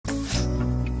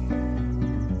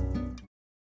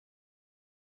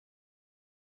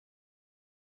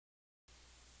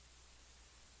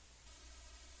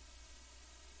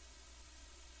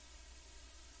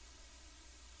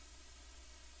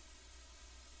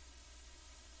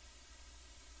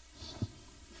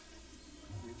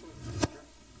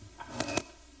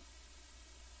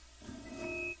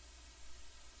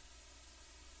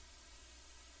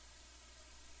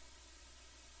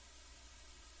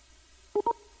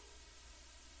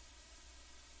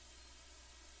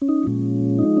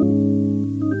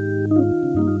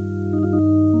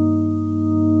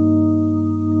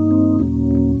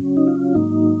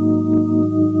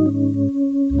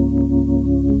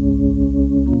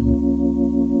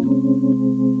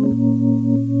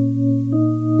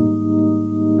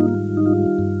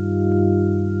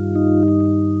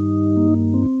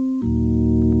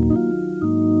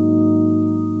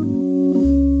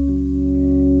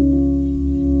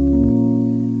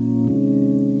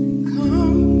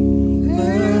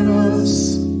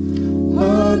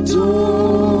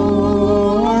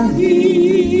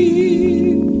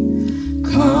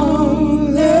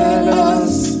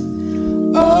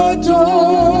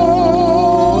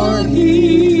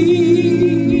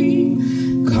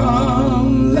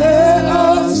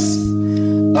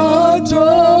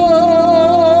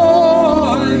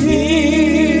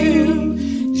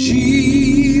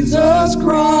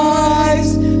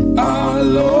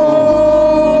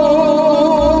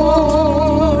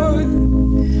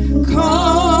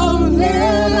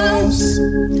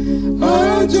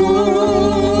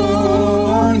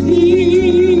adore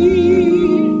Him.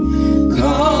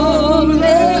 Come,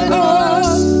 let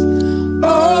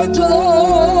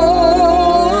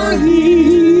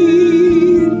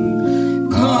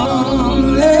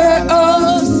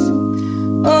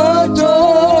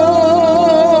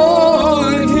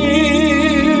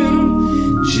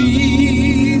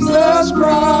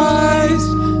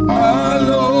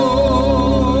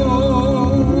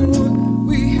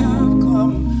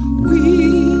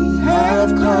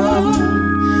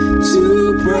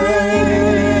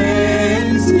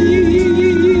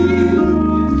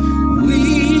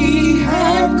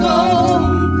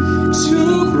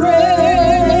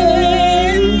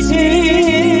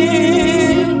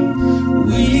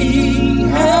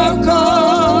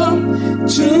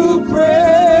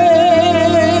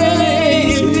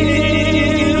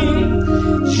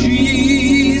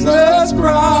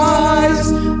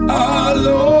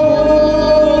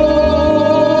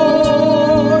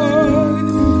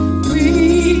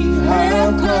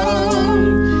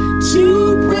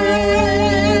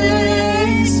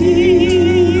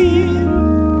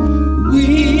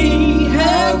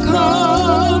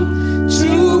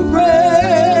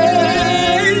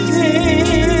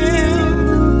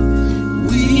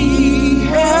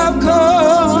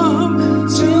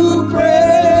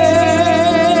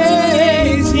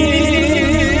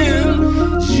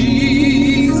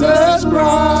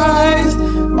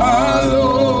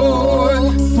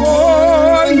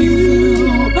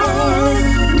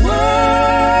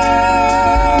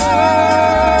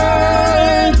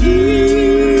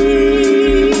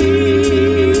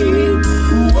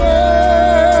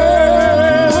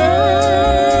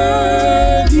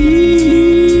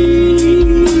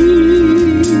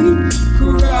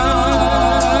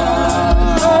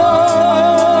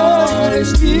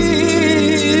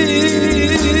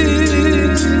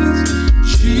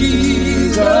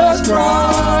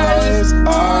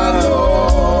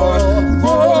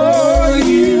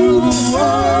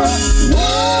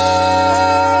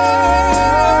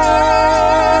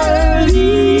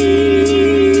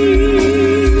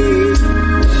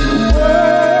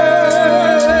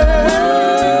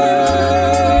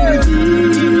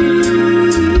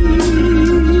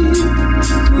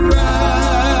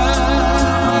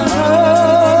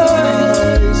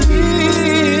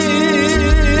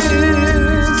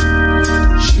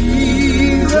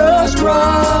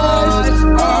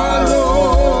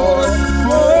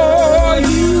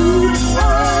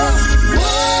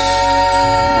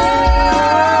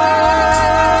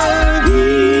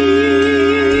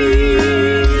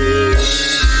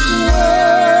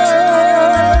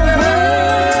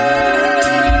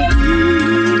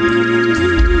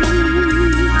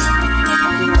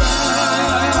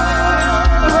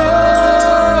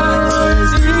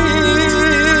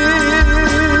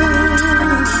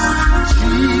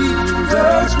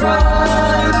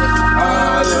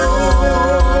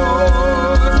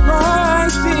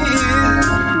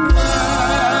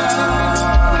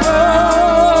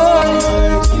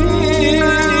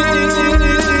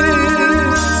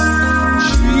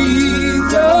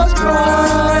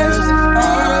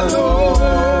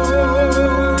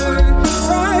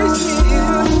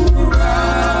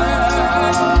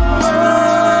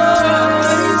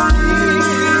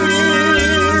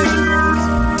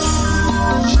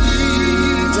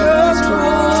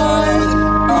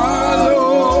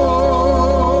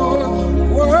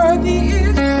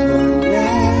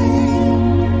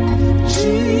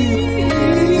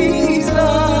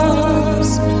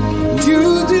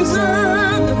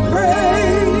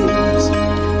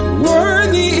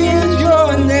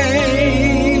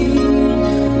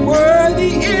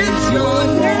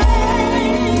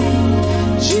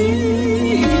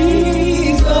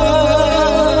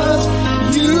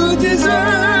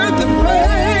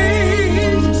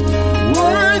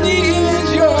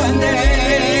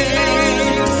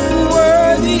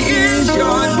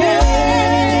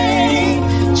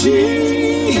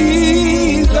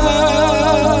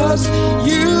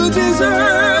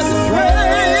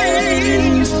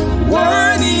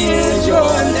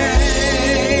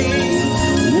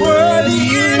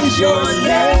your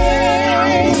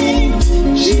name,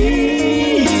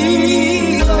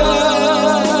 Jesus.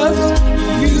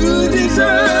 You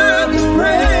deserve the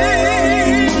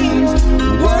praise.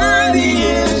 Worthy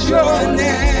is your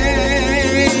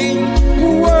name.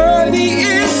 Worthy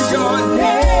is your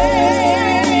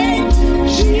name,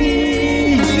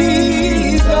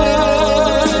 Jesus.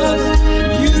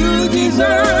 You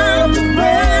deserve the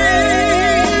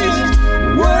praise.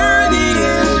 Worthy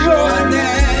is your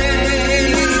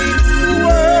name.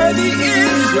 Worthy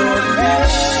is your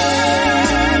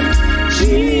name,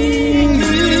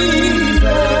 Jesus.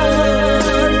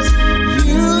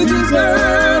 You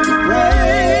deserve the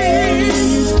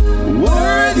praise.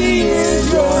 Worthy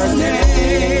is your name.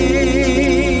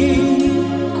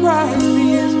 Christ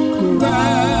is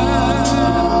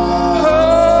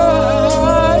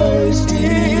Christ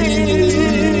is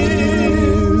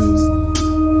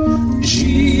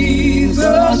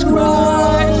Jesus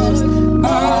Christ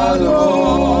our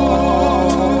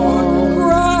Lord.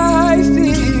 Christ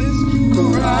is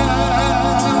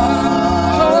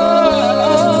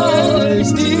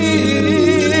Christ is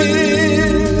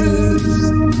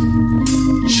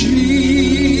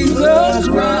Jesus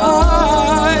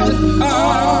Christ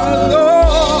our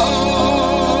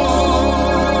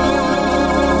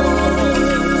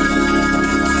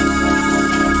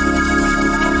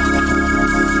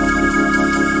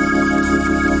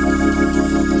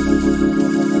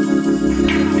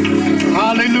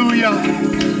Hallelujah.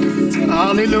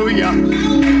 Hallelujah.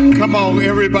 Come on,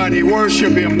 everybody,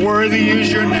 worship him. Worthy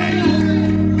is your name.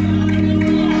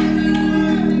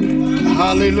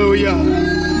 Hallelujah.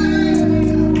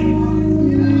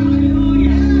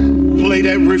 Play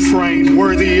that refrain.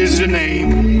 Worthy is your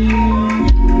name.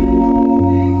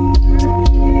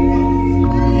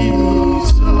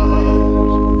 Jesus,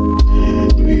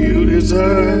 you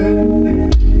deserve.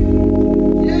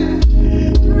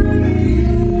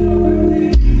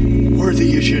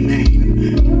 Worthy is your name.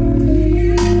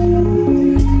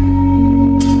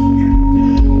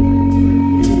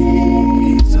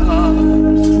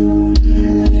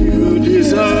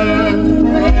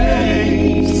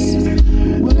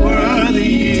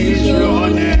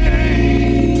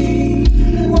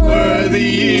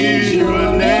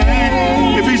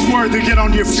 Get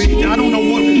on your feet. I don't know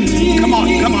what. Come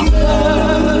on, come on.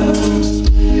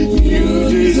 You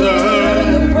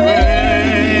deserve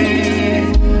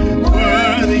praise.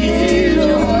 Worthy is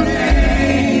your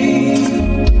name.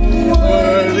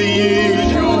 Worthy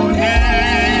is your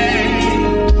name.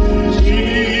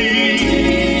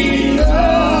 Jesus,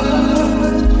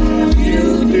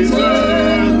 you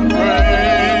deserve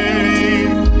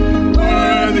praise.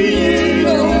 Worthy is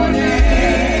your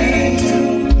name.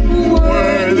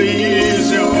 Worthy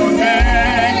is your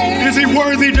name. Is he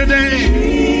worthy today?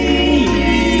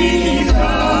 Jesus,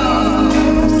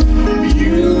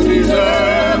 you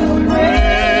deserve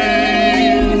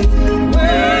praise.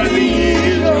 Worthy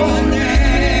is your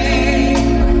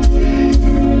name.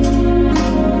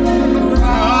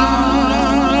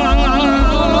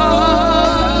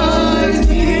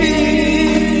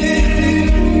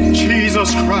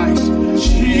 Jesus Christ.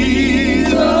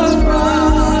 Jesus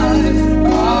Christ.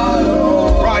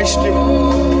 Christ is.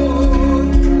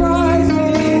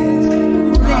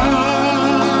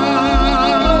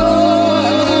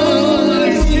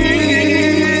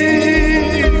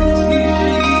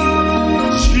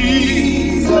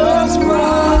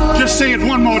 Just say it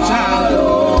one more time.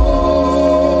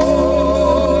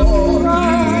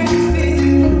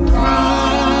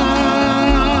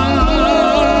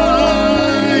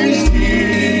 Christ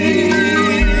is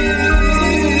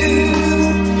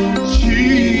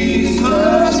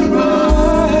Jesus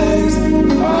Christ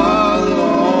our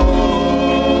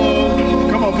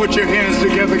Lord. Come on, put your hands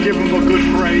together, give him a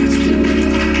good praise.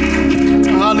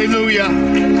 Hallelujah.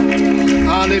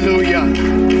 Hallelujah.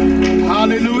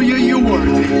 Hallelujah, you're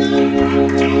worthy.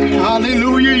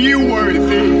 Hallelujah, you're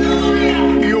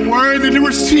worthy. You're worthy to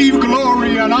receive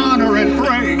glory and honor and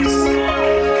praise.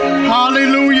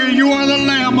 Hallelujah, you are the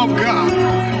Lamb of God.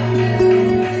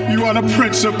 You are the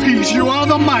Prince of Peace. You are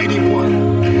the Mighty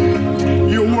One.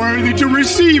 You're worthy to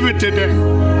receive it today.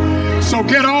 So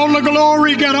get all the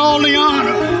glory, get all the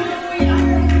honor.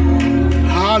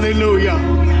 Hallelujah.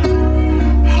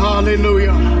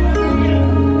 Hallelujah.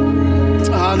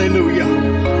 Hallelujah.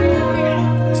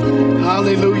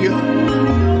 Hallelujah.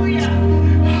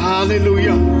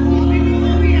 Hallelujah.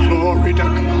 Glory to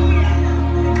God.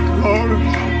 Glory.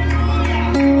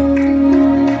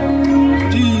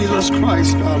 Jesus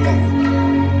Christ our Lord.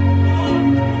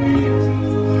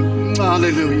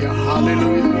 Hallelujah.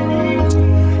 Hallelujah.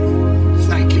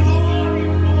 Thank you,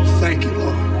 Lord. Thank you,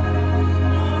 Lord.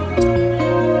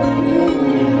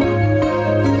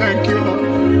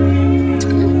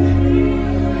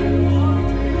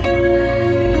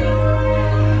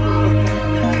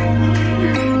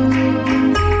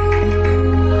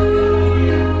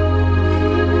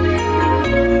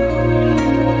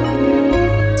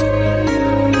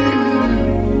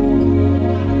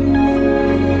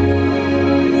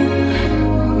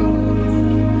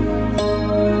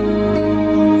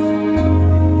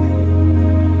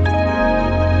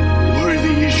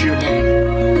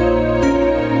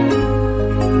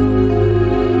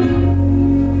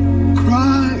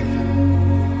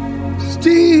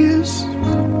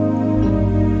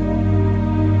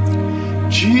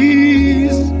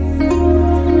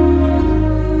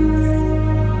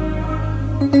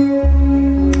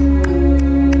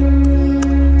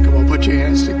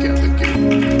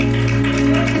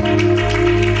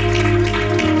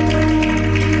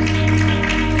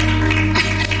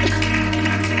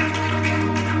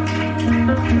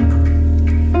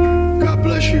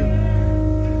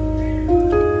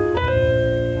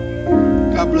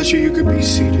 bless you. You could be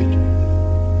seated.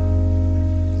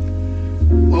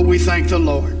 Well, we thank the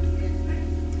Lord.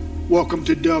 Welcome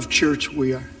to Dove Church.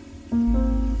 We are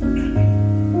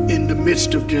in the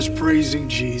midst of just praising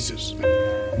Jesus.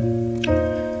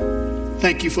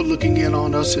 Thank you for looking in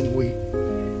on us, and we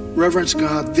reverence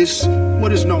God. This,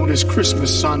 what is known as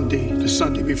Christmas Sunday, the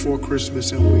Sunday before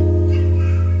Christmas, and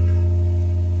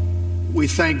we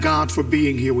thank God for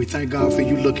being here. We thank God for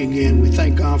you looking in. We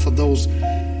thank God for those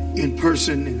in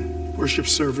person in worship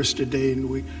service today, and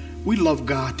we love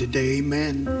God today.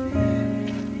 Amen.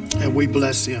 And we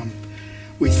bless him.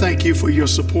 We thank you for your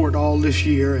support all this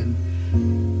year, and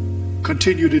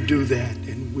continue to do that.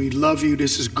 And we love you.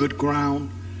 This is good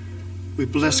ground. We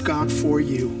bless God for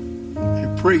you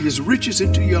and pray his riches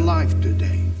into your life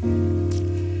today.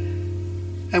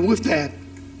 And with that,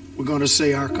 we're going to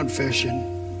say our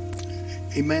confession.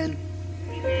 Amen.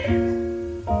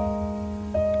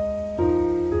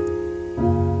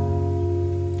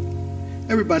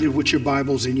 Everybody with your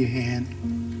Bibles in your hand,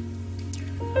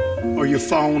 or your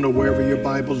phone, or wherever your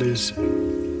Bible is,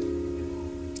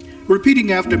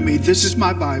 repeating after me. This is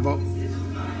my Bible.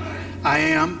 I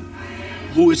am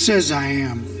who it says I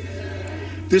am.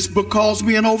 This book calls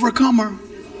me an overcomer,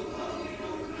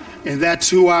 and that's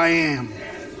who I am.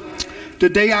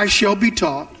 Today I shall be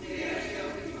taught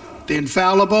the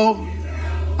infallible,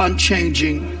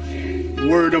 unchanging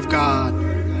Word of God.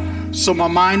 So my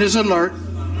mind is alert,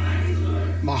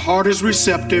 my heart is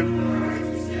receptive,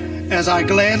 as I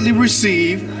gladly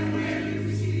receive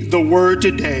the Word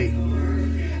today.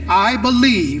 I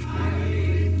believe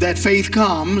that faith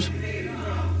comes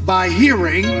by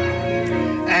hearing,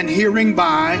 and hearing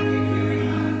by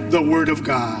the Word of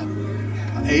God.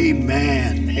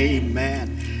 Amen.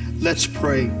 Amen. Let's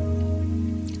pray.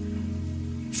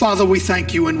 Father, we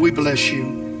thank you and we bless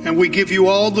you, and we give you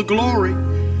all the glory,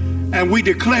 and we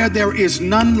declare there is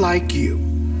none like you.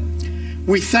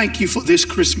 We thank you for this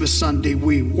Christmas Sunday.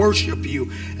 We worship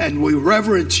you and we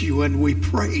reverence you and we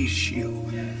praise you.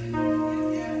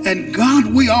 And God,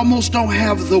 we almost don't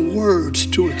have the words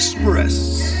to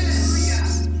express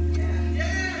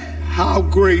how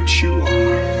great you are.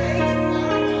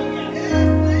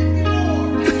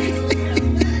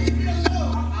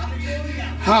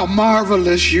 How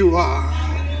marvelous you are.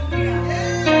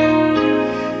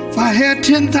 If I had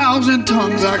 10,000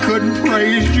 tongues, I couldn't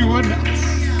praise you enough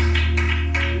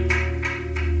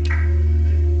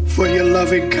for your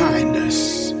loving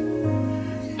kindness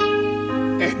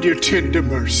and your tender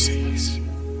mercies.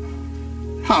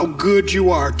 How good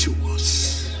you are to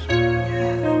us.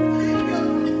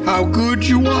 How good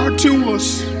you are to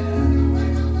us.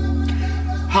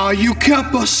 How you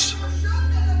kept us.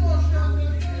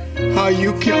 How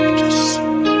you kept us.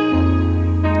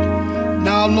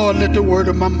 Now, Lord, let the word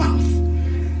of my mouth,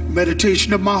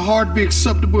 meditation of my heart be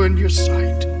acceptable in your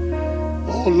sight.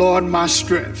 Oh, Lord, my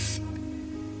strength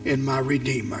and my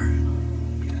Redeemer.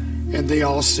 And they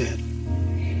all said,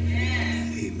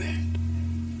 Amen.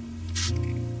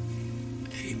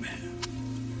 Amen.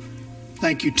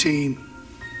 Thank you, team.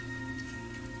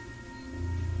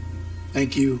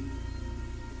 Thank you.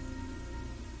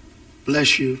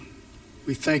 Bless you.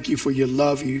 We thank you for your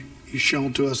love you've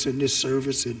shown to us in this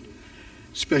service and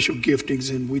special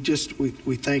giftings, and we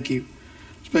thank you.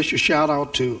 Special shout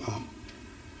out to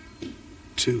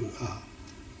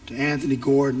Anthony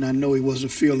Gordon. I know he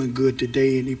wasn't feeling good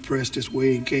today, and he pressed his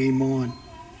way and came on,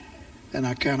 and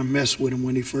I kind of messed with him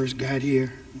when he first got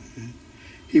here.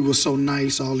 He was so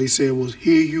nice. All he said was,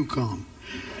 "Here you come."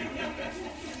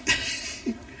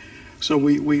 So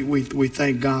we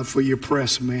thank God for your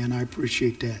press, man. I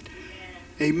appreciate that.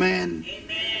 Amen.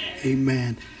 Amen.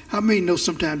 Amen. How many know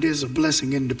sometimes there's a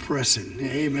blessing in the pressing?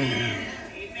 Amen.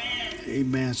 Amen.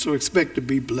 Amen. So expect to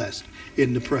be blessed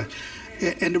in the press.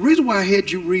 And the reason why I had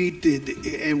you read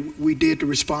and we did the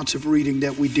responsive reading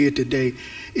that we did today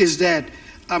is that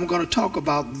I'm going to talk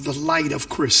about the light of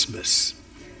Christmas.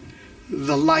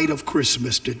 The light of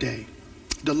Christmas today.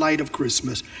 The light of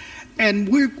Christmas. And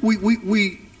we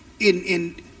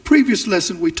in previous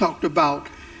lesson we talked about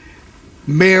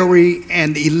Mary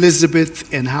and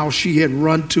Elizabeth and how she had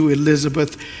run to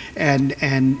Elizabeth and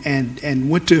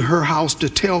went to her house to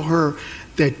tell her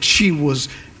that she was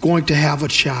going to have a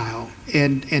child.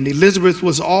 And Elizabeth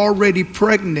was already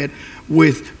pregnant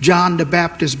with John the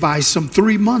Baptist by some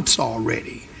 3 months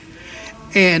already.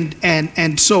 And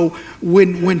so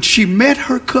when she met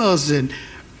her cousin,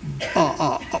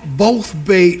 John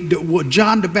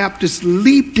the Baptist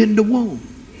leaped in the womb.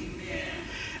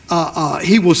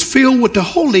 He was filled with the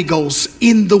Holy Ghost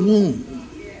in the womb.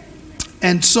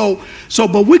 And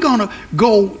but we're going to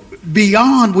go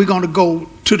beyond. We're going to go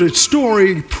to the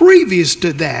story previous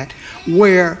to that,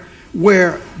 where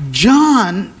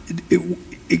John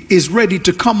is ready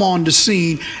to come on the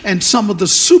scene, and some of the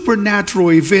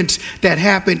supernatural events that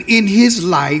happened in his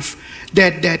life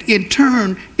that in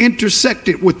turn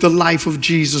intersected with the life of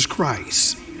Jesus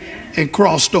Christ and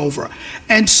crossed over.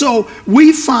 And so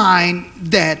we find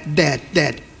and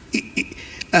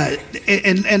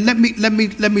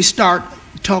let me start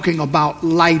talking about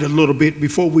light a little bit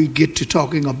before we get to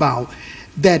talking about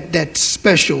that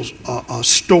special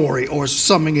story, or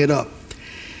summing it up.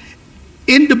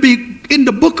 In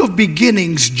the book of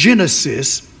beginnings,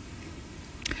 Genesis,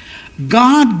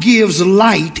 God gives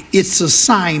light its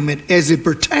assignment as it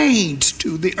pertains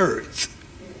to the earth.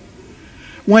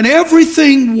 When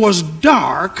everything was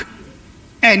dark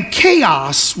and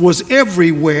chaos was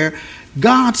everywhere,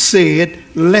 God said,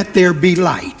 "Let there be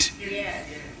light." Yes.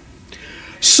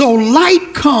 So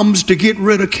light comes to get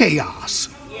rid of chaos.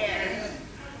 Yes.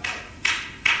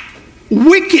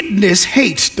 Wickedness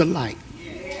hates the light.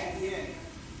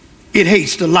 It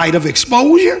hates the light of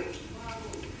exposure.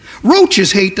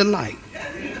 Roaches hate the light.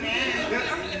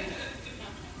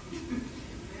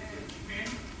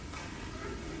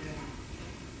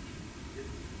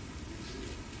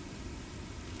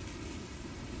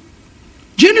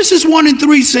 Genesis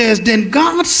 1:3 says, then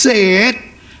God said,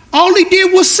 all he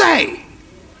did was say.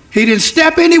 He didn't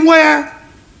step anywhere.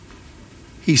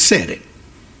 He said it.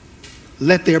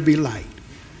 Let there be light.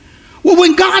 Well,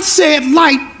 when God said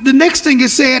light, the next thing it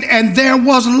said, and there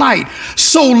was light.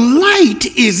 So light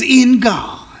is in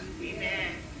God. Amen.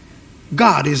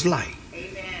 God is light.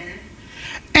 Amen.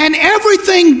 And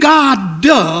everything God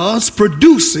does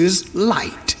produces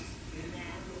light.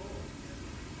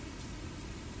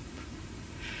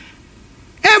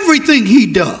 Everything he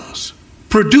does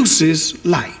produces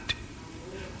light.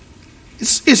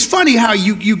 It's funny how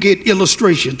you get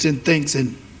illustrations and things.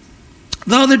 And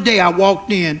the other day I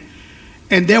walked in,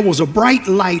 and there was a bright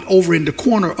light over in the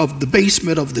corner of the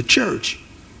basement of the church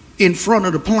in front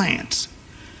of the plants.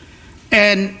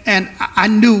 And I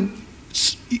knew,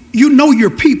 you know your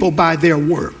people by their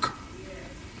work.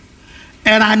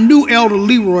 And I knew Elder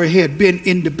Leroy had been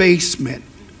in the basement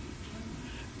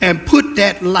and put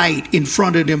that light in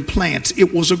front of them plants.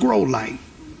 It was a grow light.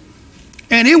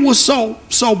 And it was so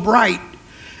bright.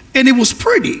 And it was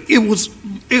pretty.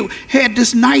 It had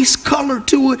this nice color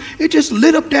to it. It just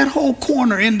lit up that whole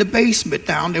corner in the basement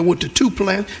down there with the two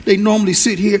plants. They normally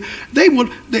sit here.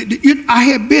 I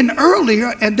had been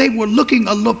earlier, and they were looking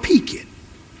a little peaked,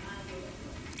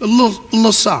 a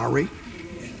little sorry.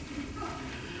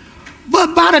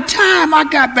 But by the time I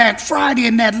got back Friday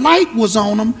and that light was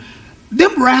on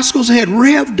them rascals had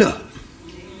revved up.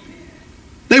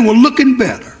 They were looking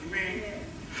better.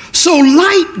 So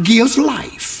light gives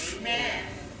life.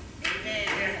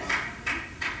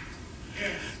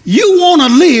 You want to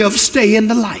live, stay in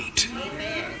the light.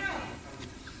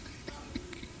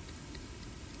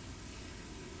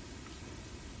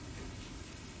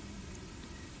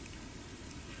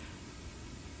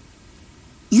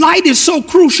 Light is so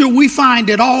crucial, we find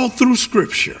it all through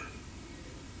Scripture,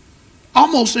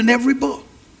 almost in every book.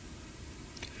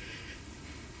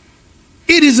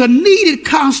 It is a needed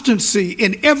constancy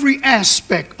in every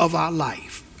aspect of our life.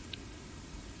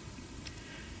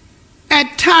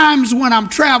 At times when I'm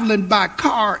traveling by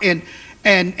car and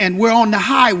we're on the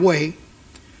highway,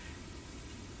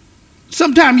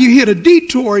 sometimes you hit a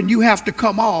detour and you have to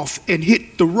come off and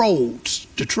hit the roads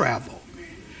to travel.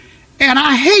 And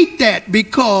I hate that,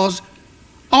 because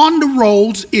on the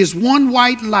roads is one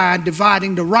white line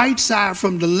dividing the right side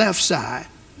from the left side.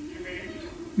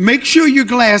 Make sure your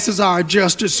glasses are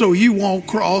adjusted so you won't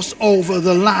cross over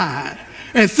the line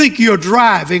and think you're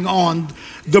driving on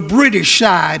the British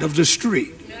side of the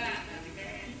street.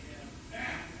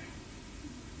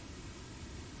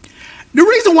 The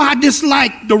reason why I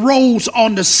dislike the roads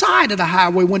on the side of the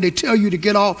highway when they tell you to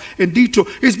get off and detour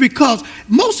is because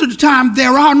most of the time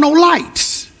there are no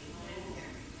lights.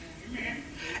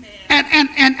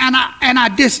 And I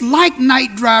dislike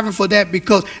night driving for that,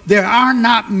 because there are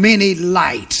not many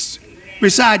lights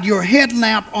beside your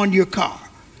headlamp on your car.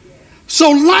 So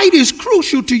light is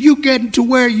crucial to you getting to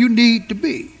where you need to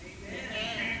be.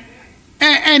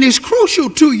 And it's crucial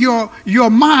to your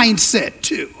mindset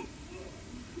too,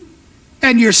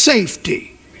 and your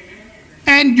safety,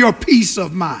 and your peace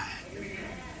of mind.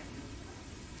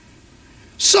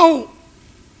 So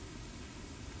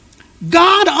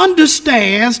God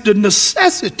understands the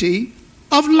necessity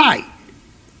of light.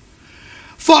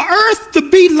 For earth to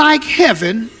be like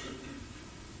heaven,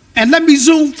 and let me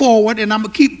zoom forward, and I'm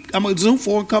gonna zoom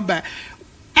forward and come back.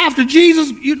 after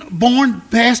Jesus, born,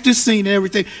 past this scene and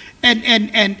everything, and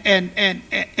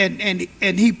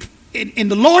he in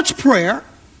the Lord's Prayer,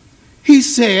 he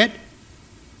said,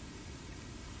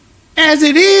 as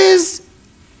it is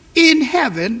in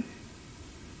heaven,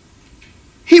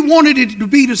 he wanted it to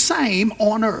be the same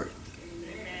on earth.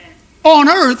 Amen. On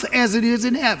earth as it is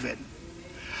in heaven.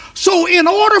 So in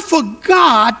order for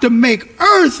God to make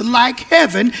earth like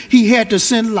heaven, he had to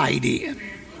send light in.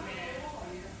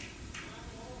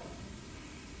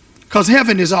 Because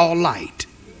heaven is all light.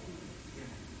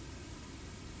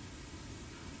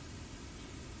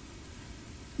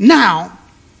 Now,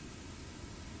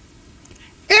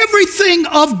 everything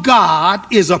of God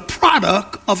is a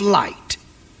product of light.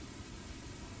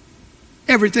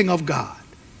 Everything of God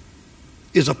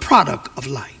is a product of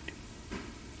light.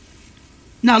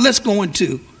 Now let's go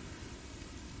into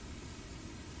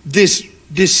this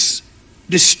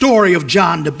story of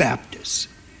John the Baptist.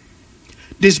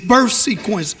 This birth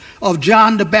sequence of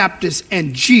John the Baptist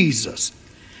and Jesus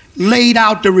laid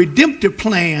out the redemptive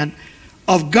plan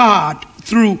of God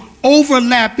through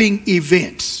overlapping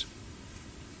events.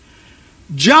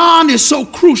 John is so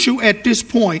crucial at this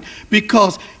point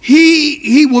because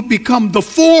he would become the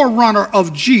forerunner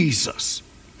of Jesus.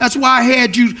 That's why I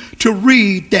had you to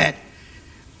read that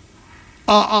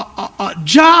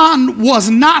John was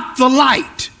not the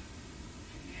light.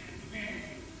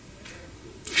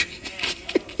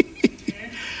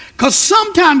 Because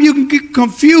sometimes you can get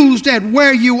confused at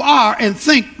where you are and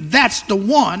think that's the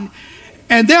one,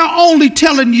 and they're only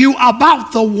telling you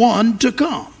about the one to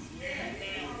come.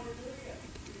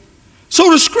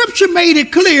 So the scripture made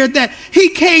it clear that he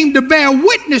came to bear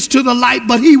witness to the light,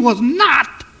 but he was not.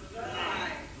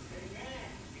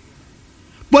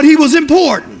 But he was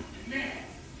important.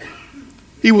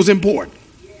 He was important.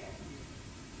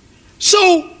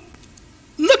 So,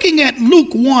 looking at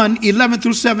Luke 1, 11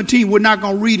 through 17, we're not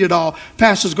going to read it all.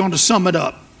 Pastor's going to sum it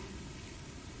up.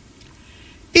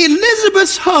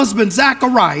 Elizabeth's husband,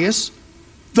 Zacharias,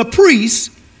 the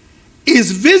priest,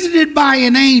 is visited by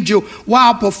an angel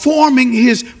while performing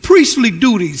his priestly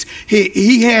duties.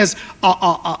 He has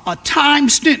a time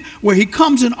stint where he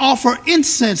comes and offers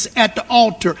incense at the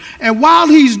altar. And while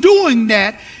he's doing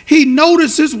that, he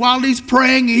notices while he's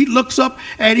praying, he looks up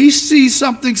and he sees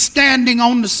something standing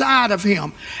on the side of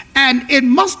him. And it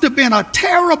must have been a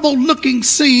terrible looking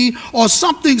scene or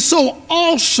something so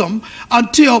awesome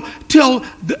until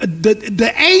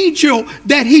the angel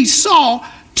that he saw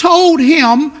told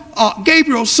him,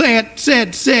 Gabriel said,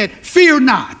 fear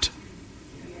not.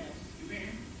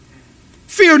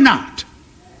 Fear not.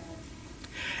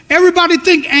 Everybody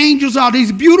think angels are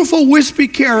these beautiful wispy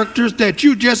characters that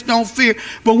you just don't fear.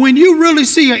 But when you really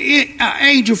see an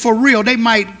angel for real, they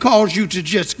might cause you to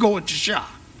just go into shock.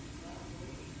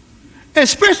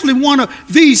 Especially one of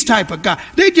these type of guys.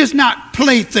 They just not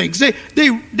playthings.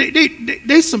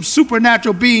 They some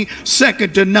supernatural being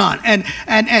second to none.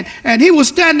 And he was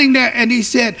standing there and he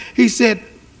said,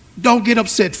 don't get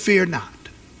upset, fear not.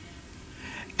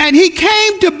 And he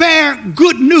came to bear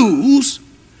good news,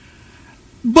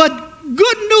 but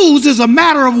good news is a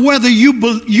matter of whether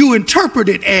you interpret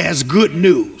it as good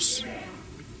news.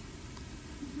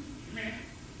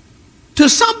 To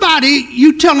somebody,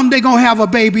 you tell them they're going to have a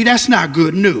baby, that's not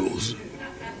good news.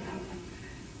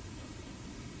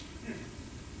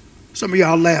 Some of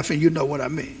y'all laughing, you know what I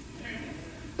mean.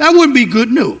 That wouldn't be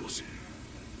good news.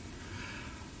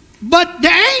 But the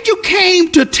angel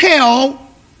came to tell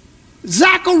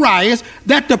Zacharias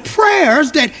that the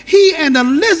prayers that he and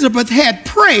Elizabeth had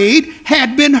prayed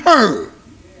had been heard.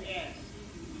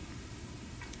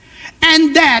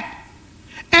 And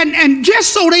and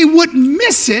just so they wouldn't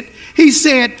miss it, he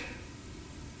said,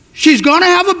 she's going to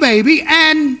have a baby,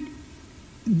 and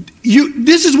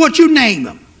this is what you name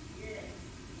him.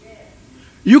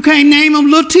 You can't name him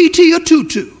Little TT or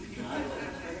Tutu.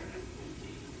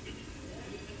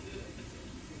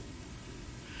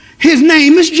 His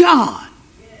name is John.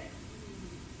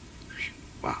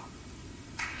 Wow.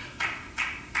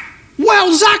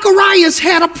 Well, Zacharias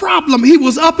had a problem. He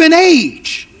was up in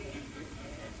age.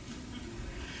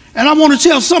 And I want to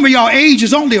tell some of y'all, age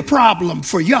is only a problem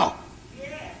for y'all,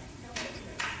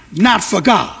 not for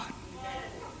God.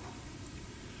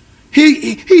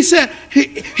 He said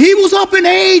he was up in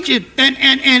age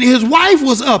and his wife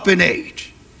was up in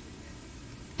age.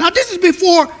 Now this is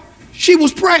before she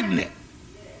was pregnant.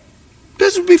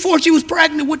 This is before she was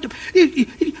pregnant with the,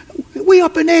 we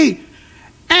up in age.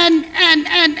 And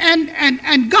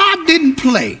God didn't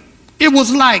play. It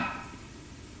was like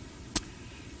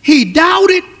he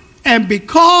doubted, and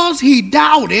because he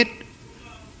doubted,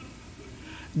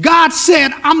 God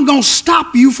said, I'm going to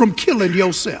stop you from killing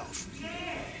yourself.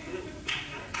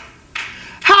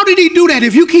 How did he do that?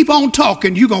 If you keep on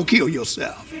talking, you're going to kill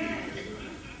yourself.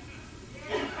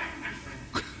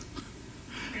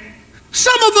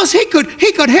 Some of us, he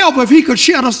could help if he could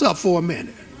shut us up for a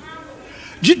minute.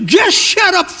 Just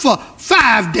shut up for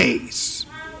 5 days.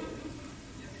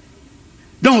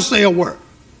 Don't say a word.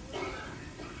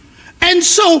 And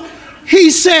so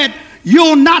he said,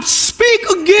 you'll not speak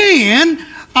again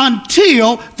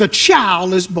until the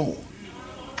child is born.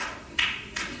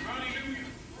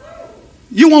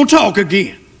 You won't talk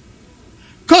again.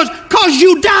 Because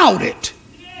you doubt it.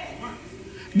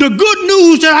 The good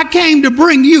news that I came to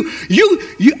bring you,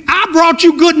 I brought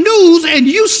you good news and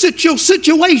you sit your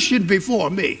situation before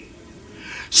me.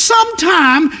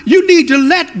 Sometime you need to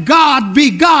let God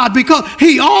be God because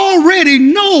he already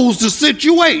knows the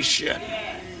situation.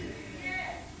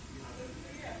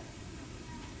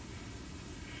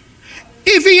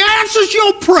 If he answers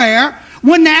your prayer,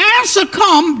 when the answer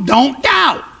comes, don't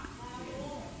doubt.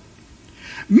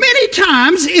 Many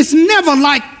times it's never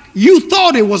like you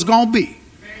thought it was going to be.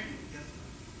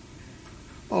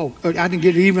 Oh, I didn't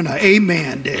get even an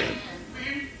amen there.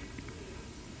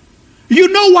 You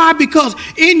know why? Because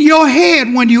in your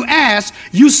head when you ask,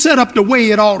 you set up the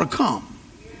way it ought to come.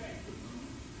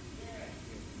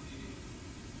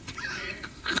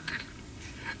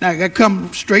 Now I got to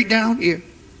come straight down here.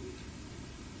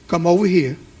 Come over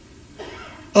here.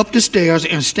 Up the stairs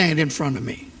and stand in front of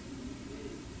me.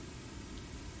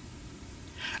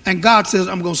 And God says,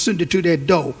 I'm going to send it to that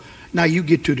door. Now you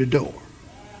get to the door.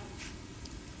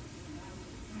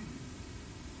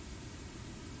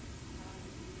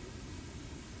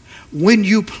 When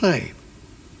you pray,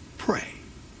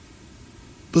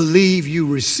 believe you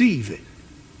receive it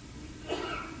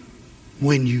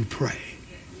when you pray.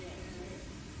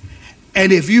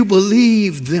 And if you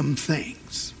believe them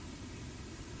things,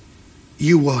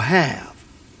 you will have.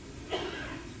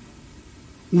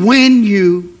 When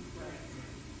you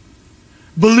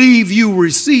believe you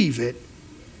receive it,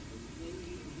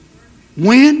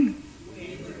 when?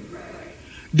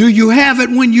 Do you have it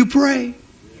when you pray?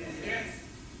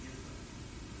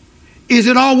 Is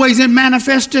it always in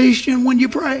manifestation when you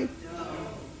pray? No.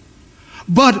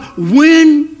 But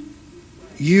when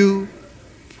you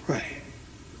pray,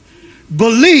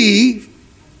 believe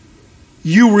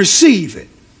you receive it.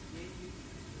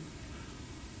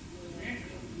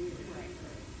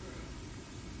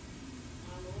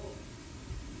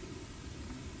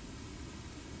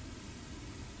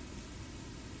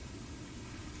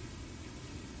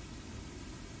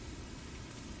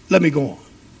 Let me go on.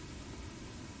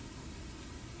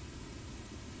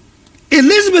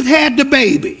 Elizabeth had the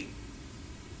baby.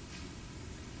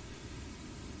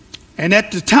 And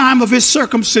at the time of his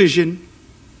circumcision,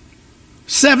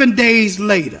 7 days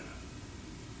later,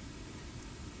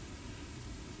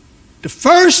 the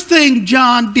first thing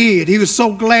John did, he was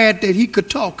so glad that he could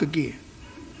talk again.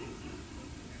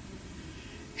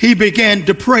 He began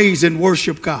to praise and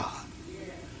worship God.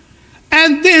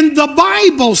 And then the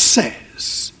Bible says,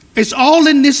 it's all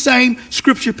in this same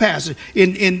scripture passage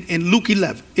in Luke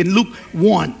 11, in Luke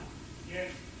 1,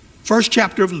 first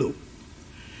chapter of Luke.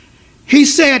 He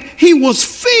said he was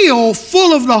filled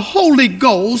full of the Holy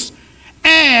Ghost,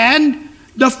 and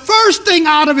the first thing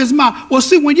out of his mouth, well,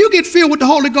 see, when you get filled with the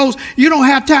Holy Ghost, you don't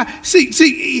have time. See,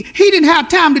 he didn't have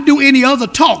time to do any other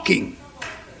talking.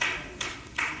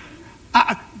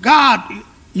 I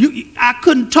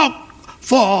couldn't talk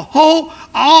for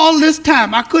all this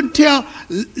time. I couldn't tell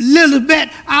Elizabeth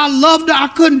I loved her. I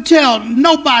couldn't tell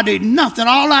nobody nothing.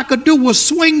 All I could do was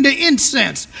swing the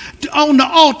incense on the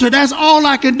altar. That's all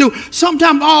I can do.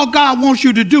 Sometimes all God wants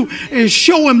you to do is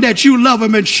show him that you love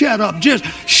him and shut up. Just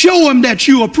show him that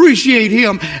you appreciate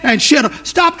him and shut up.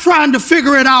 Stop trying to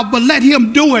figure it out, but let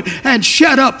him do it and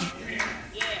shut up.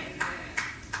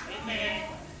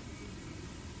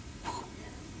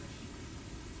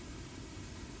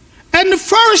 And the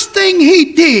first thing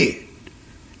he did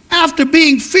after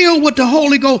being filled with the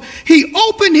Holy Ghost, he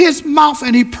opened his mouth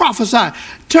and he prophesied.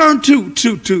 Turn to Luke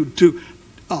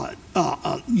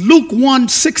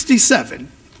 1:67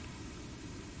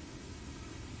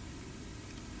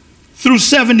 through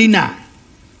 79.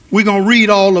 We're going to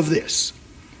read all of this.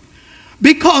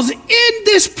 Because in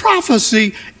this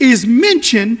prophecy is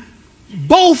mentioned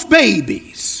both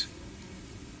babies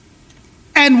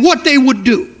and what they would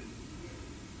do.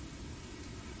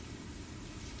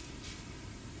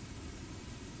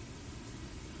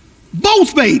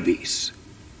 Both babies.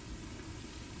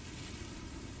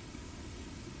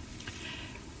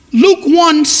 Luke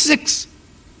 1:6,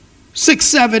 6,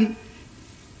 7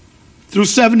 through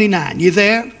 79. You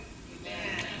there? Amen.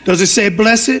 Does it say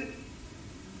blessed?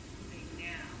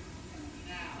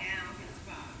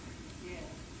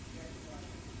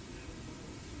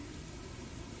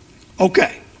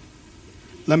 Okay.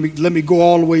 Let me go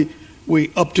all the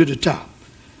way up to the top.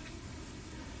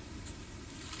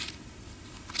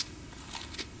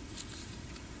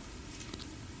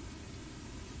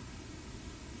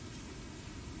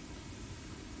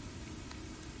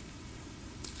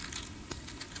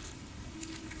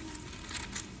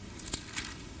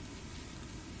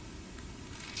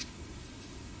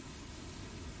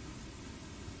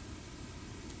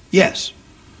 Yes.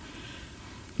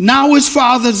 Now his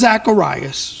father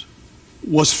Zacharias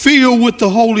was filled with the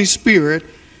Holy Spirit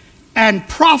and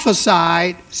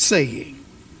prophesied, saying,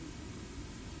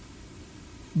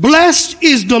 Blessed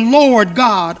is the Lord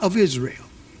God of Israel.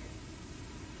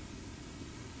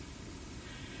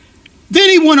 Then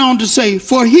he went on to say,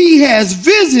 For he has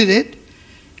visited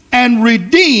and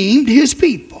redeemed his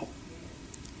people,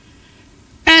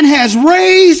 and has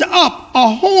raised up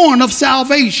a horn of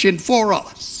salvation for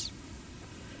us.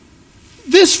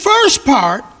 This first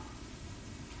part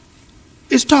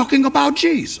is talking about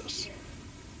Jesus.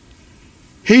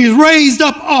 He's raised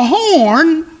up a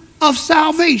horn of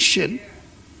salvation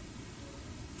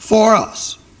for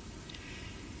us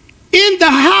in the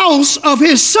house of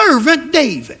his servant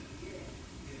David.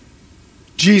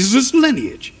 Jesus'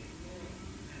 lineage.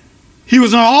 He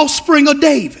was an offspring of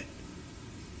David.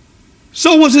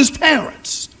 So was his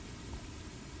parents.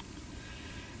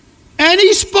 And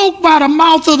he spoke by the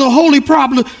mouth of the holy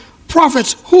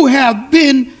prophets who have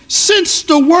been since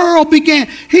the world began.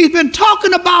 He's been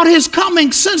talking about his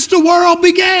coming since the world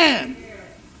began.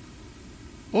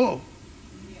 Oh.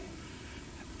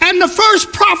 And the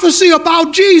first prophecy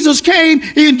about Jesus came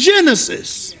in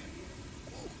Genesis.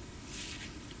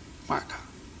 My God.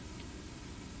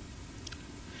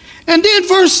 And then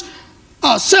verse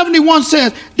 71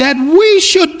 says that we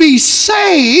should be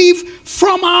saved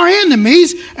from our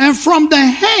enemies and from the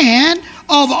hand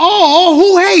of all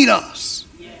who hate us.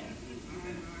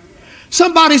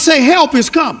 Somebody say, help is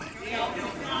coming.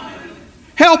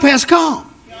 Help has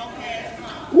come.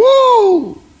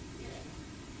 Woo!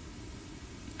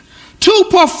 To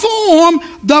perform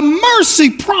the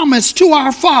mercy promised to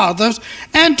our fathers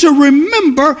and to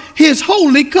remember his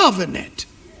holy covenant.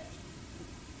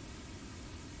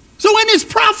 So in his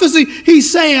prophecy,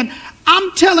 he's saying,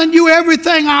 I'm telling you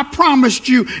everything I promised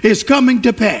you is coming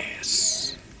to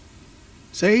pass.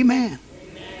 Say amen.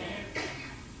 Amen.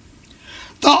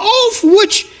 The oath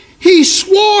which he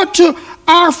swore to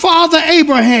our father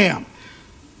Abraham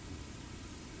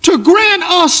to grant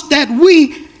us that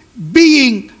we,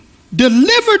 being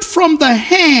delivered from the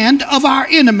hand of our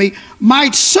enemy,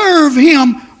 might serve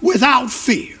him without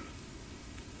fear,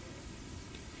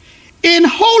 in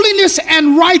holiness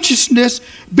and righteousness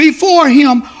before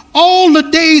him all the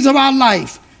days of our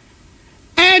life.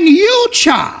 And you,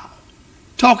 child,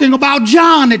 talking about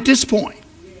John at this point,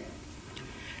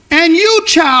 and you,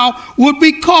 child, will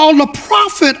be called a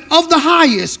prophet of the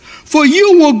highest, for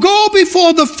you will go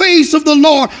before the face of the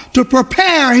Lord to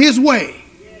prepare his way.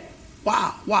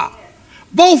 Wow, wow.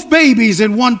 Both babies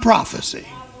in one prophecy.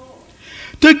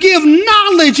 To give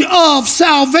knowledge of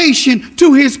salvation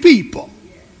to his people.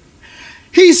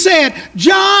 He said,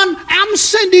 John, I'm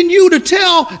sending you to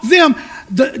tell them,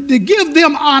 to give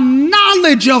them a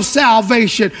knowledge of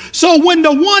salvation. So when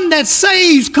the one that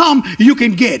saves come, you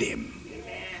can get him.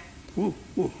 Ooh,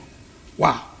 ooh.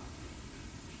 Wow.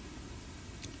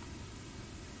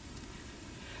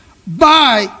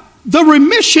 By the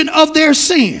remission of their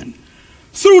sin,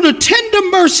 through the tender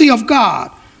mercy of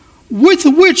God, with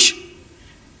which,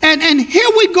 and here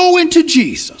we go into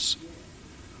Jesus,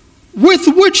 with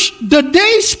which the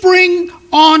day spring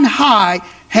on high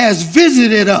has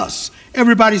visited us.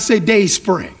 Everybody say day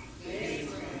spring. Day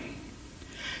spring.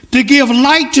 To give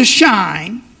light to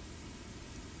shine.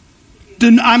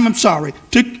 To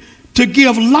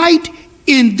give light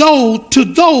to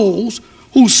those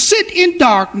who sit in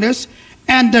darkness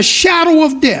and the shadow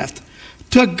of death,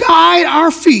 to guide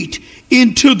our feet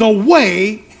into the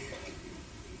way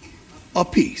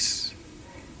of peace.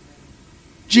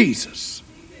 Jesus.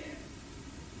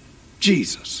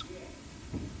 Jesus.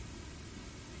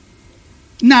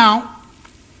 Now,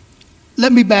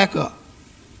 let me back up.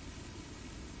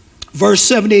 Verse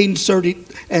 78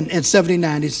 and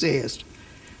 79, it says,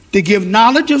 to give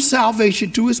knowledge of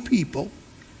salvation to his people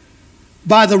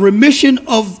by the remission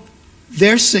of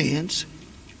their sins,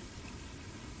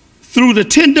 through the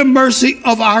tender mercy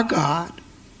of our God,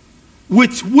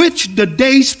 with which the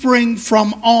day spring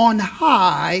from on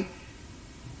high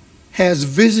has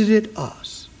visited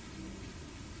us.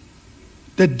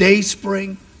 the day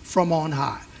spring from on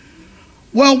high.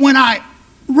 Well, when I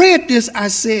read this, I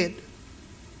said,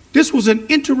 this was an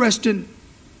interesting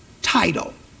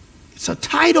title. It's a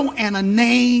title and a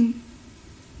name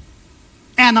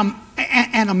and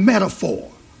a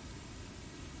metaphor.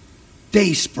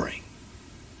 Day spring.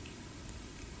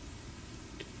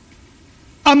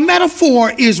 A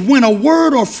metaphor is when a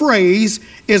word or phrase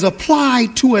is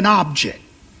applied to an object.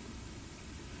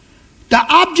 The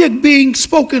object being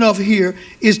spoken of here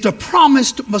is the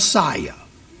promised Messiah,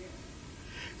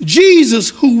 Jesus,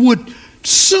 who would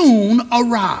soon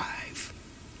arrive.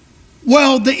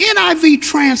 Well, the NIV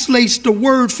translates the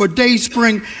word for day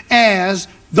spring as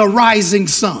the rising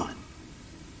sun.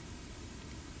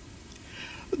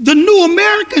 The New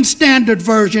American Standard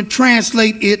Version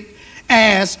translates it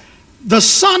as the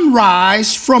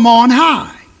sunrise from on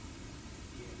high.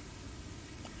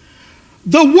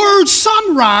 The word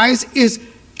sunrise is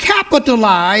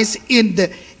capitalized in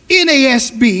the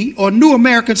NASB, or New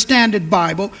American Standard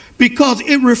Bible, because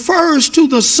it refers to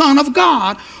the Son of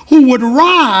God who would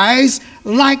rise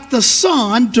like the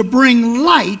sun to bring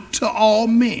light to all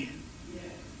men.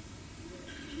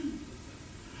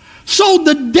 So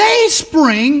the day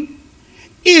spring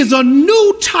is a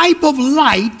new type of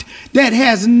light that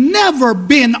has never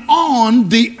been on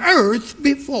the earth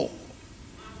before.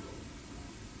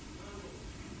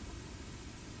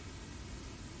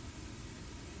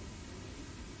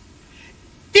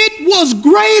 It was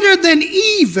greater than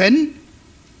even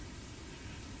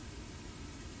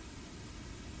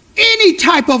any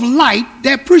type of light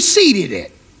that preceded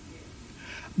it.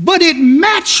 But it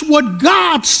matched what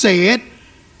God said,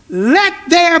 let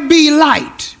there be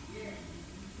light.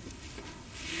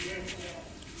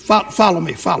 Follow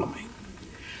me.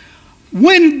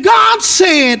 When God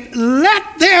said,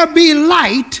 let there be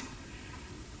light,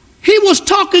 he was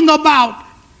talking about,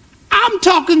 I'm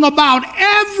talking about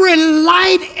every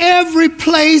light, every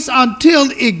place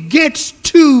until it gets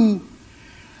to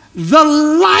the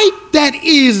light that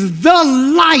is the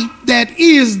light that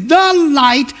is the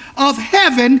light of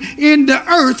heaven in the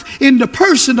earth in the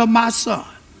person of my Son.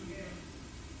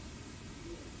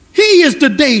 He is the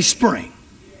day spring.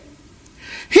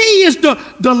 He is the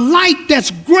light that's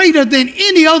greater than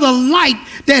any other light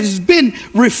that has been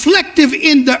reflective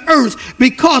in the earth,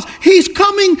 because he's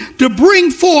coming to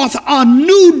bring forth a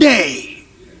new day.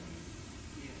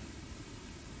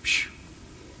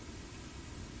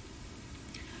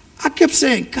 I kept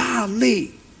saying,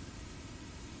 golly,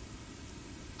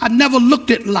 I never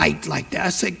looked at light like that. I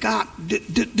said, God,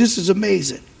 this is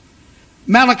amazing.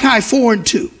 Malachi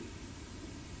 4:2.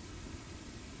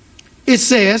 It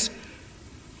says,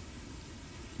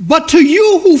 but to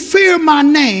you who fear my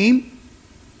name,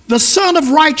 the Son of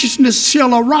Righteousness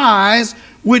shall arise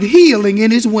with healing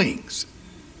in his wings.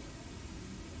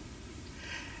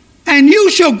 And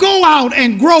you shall go out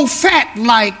and grow fat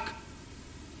like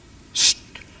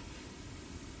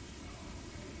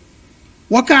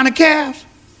what kind of calves?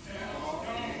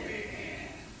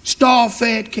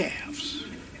 Stall-fed calves.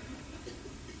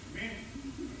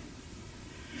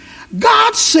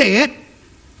 God said,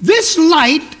 this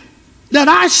light that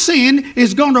I send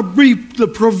is going to be the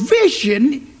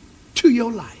provision to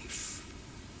your life.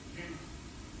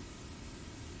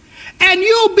 And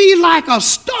you'll be like a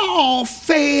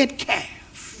stall-fed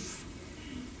calf.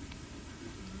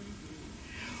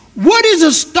 What is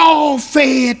a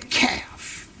stall-fed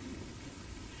calf?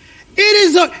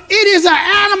 It is an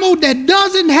animal that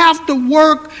doesn't have to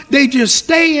work. They just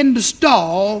stay in the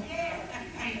stall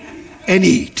and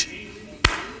eat.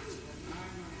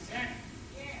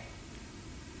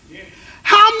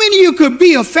 How many of you could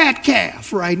be a fat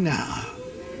calf right now?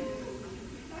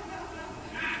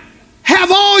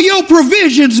 Have all your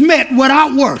provisions met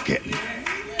without working?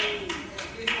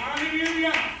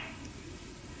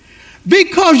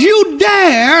 Because you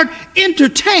dared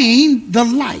entertain the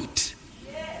light.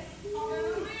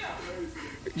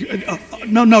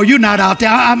 No, you're not out there.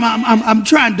 I'm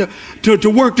trying to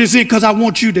work this in because I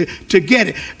want you to get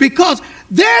it. Because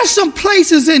there are some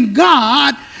places in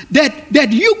God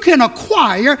that you can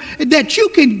acquire, that you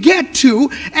can get to,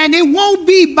 and it won't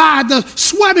be by the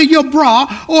sweat of your brow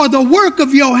or the work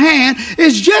of your hand.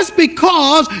 It's just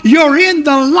because you're in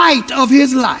the light of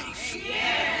his life.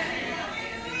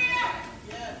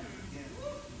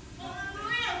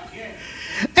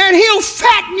 And he'll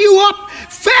fatten you up.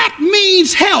 Fat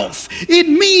means health. It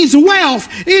means wealth.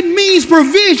 It means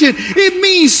provision. It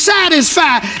means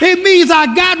satisfied. It means I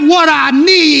got what I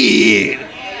need.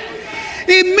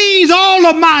 It means all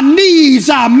of my needs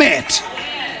are met.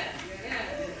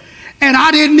 And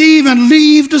I didn't even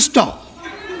leave the stall.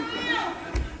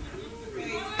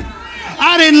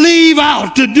 I didn't leave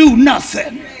out to do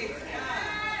nothing.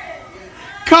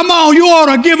 Come on, you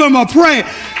ought to give him a prayer.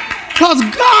 Because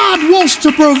God wants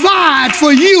to provide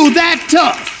for you that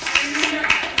tough.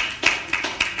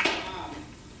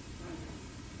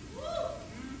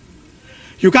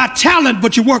 You got talent,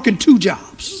 but you're working 2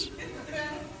 jobs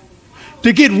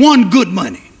to get one good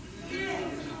money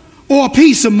or a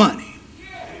piece of money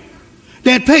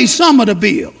that pays some of the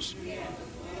bills.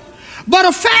 But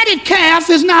a fatted calf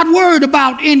is not worried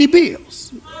about any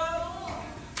bills.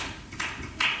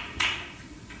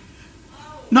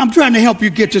 Now I'm trying to help you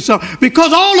get to something,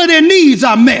 because all of their needs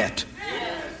are met.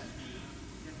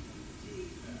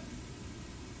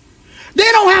 They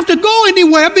don't have to go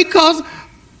anywhere because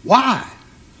why?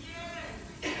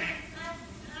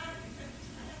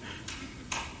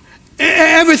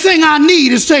 Everything I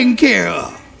need is taken care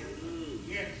of.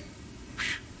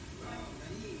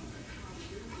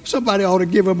 Somebody ought to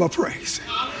give him a praise.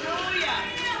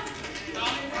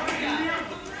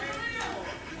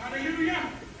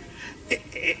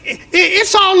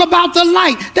 It's all about the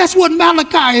light. That's what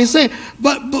Malachi is saying.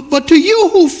 But to you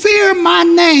who fear my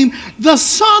name, the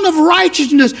Son of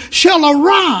Righteousness shall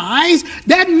arise.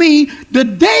 That means the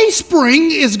day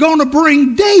spring is going to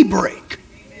bring daybreak.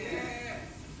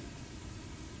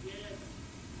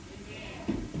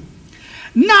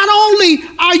 Not only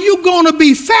are you going to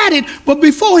be fatted, but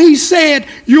before he said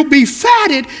you'll be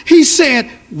fatted, he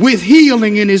said with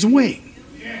healing in his wing.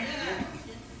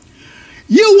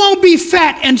 You won't be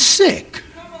fat and sick.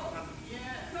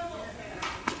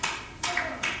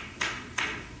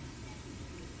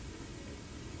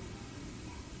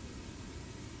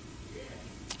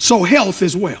 So health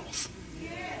is wealth.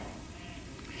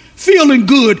 Feeling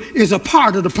good is a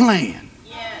part of the plan.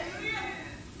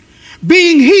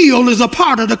 Being healed is a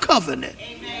part of the covenant.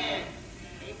 Amen.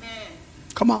 Amen.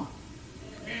 Come on.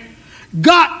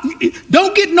 God,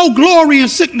 don't get no glory in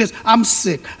sickness. I'm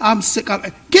sick. I'm sick.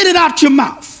 Get it out your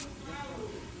mouth.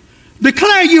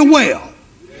 Declare you're well.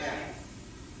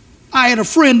 I had a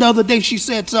friend the other day. She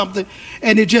said something,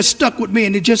 and it just stuck with me,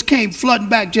 and it just came flooding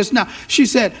back just now. She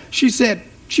said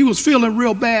she was feeling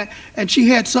real bad, and she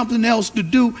had something else to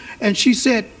do, and she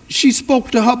said she spoke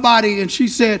to her body, and she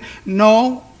said,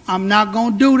 "No, I'm not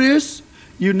going to do this.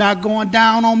 You're not going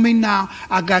down on me now.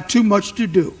 I got too much to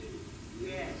do.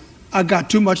 I got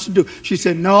too much to do." She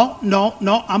said, no,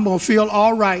 I'm going to feel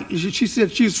all right. She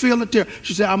said she was feeling terrible.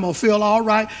 She said, I'm going to feel all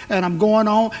right, and I'm going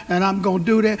on, and I'm going to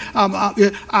do that.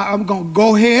 I'm going to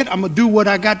go ahead. I'm going to do what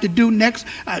I got to do next.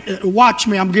 Watch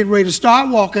me. I'm getting ready to start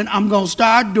walking. I'm going to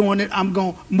start doing it. I'm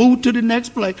going to move to the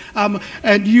next place.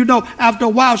 And you know, after a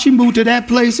while, she moved to that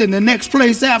place, and the next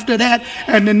place after that,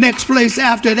 and the next place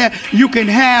after that. You can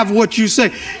have what you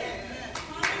say.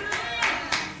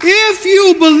 If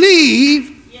you believe,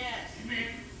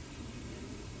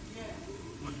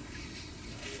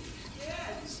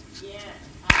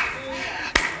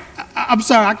 I'm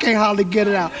sorry, I can't hardly get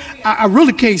it out. I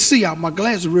really can't see out my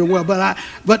glasses real well,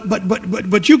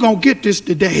 but you're gonna get this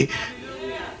today.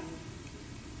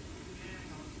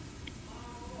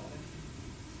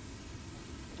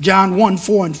 John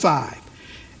 1:4-5,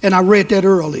 and I read that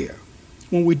earlier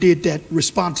when we did that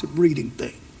responsive reading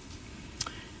thing.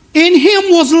 In him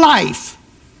was life,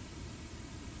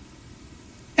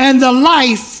 and the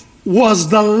life was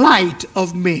the light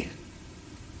of men.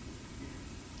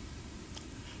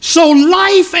 So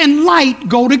life and light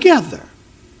go together.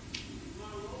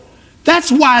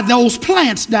 That's why those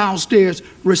plants downstairs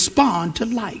respond to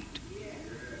light.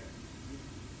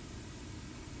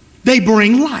 They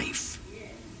bring life.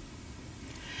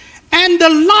 And the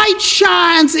light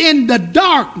shines in the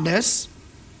darkness,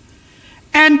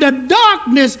 and the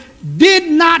darkness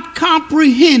did not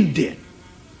comprehend it.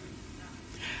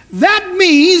 That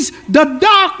means the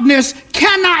darkness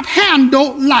cannot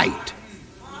handle light.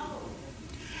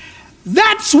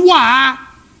 That's why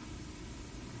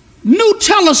new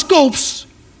telescopes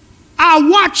are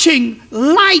watching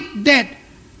light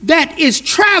that is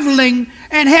traveling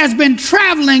and has been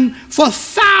traveling for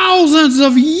thousands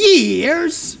of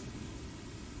years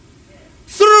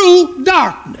through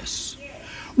darkness.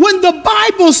 When the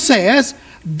Bible says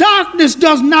darkness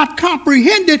does not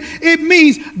comprehend it, it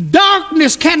means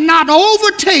darkness cannot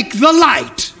overtake the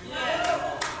light.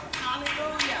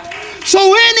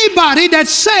 So anybody that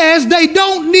says they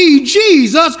don't need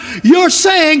Jesus, you're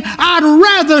saying, I'd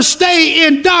rather stay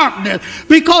in darkness.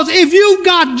 Because if you've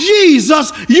got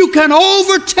Jesus, you can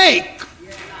overtake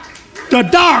the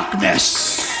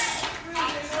darkness.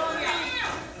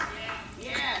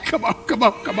 Come on.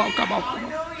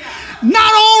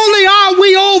 Not only are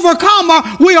we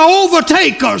overcomers, we are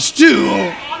overtakers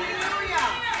too.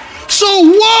 So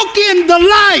walk in the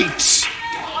light.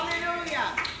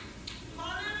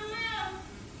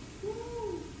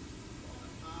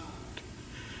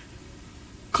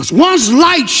 Because once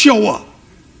light show up,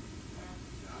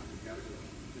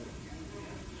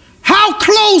 how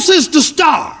close is the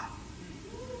star?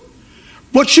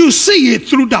 But you see it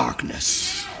through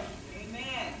darkness.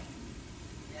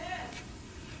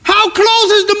 How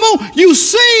close is the moon? You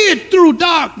see it through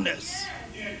darkness.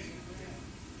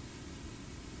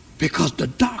 Because the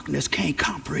darkness can't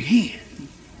comprehend.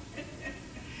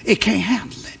 It can't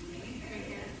handle it.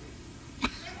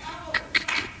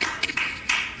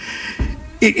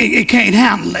 It can't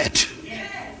handle it.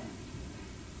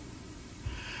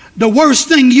 The worst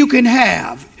thing you can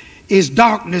have is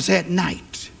darkness at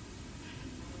night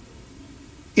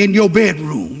in your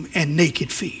bedroom and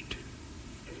naked feet.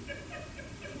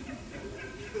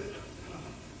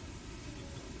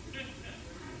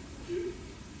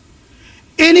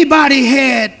 Anybody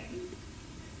had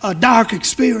a dark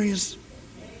experience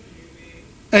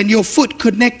and your foot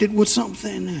connected with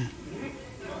something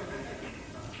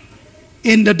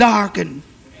in the dark? And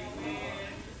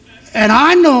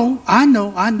I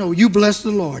know you blessed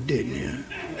the Lord, didn't you?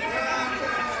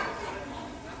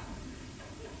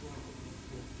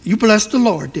 You blessed the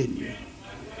Lord, didn't you?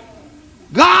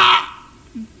 God,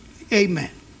 amen.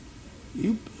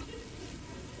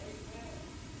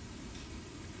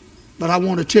 But I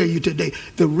want to tell you today,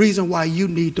 the reason why you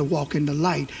need to walk in the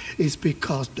light is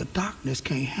because the darkness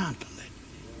can't handle it.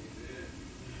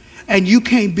 And you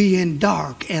can't be in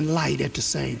dark and light at the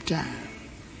same time.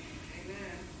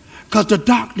 Because the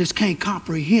darkness can't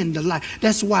comprehend the light.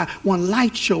 That's why when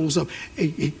light shows up,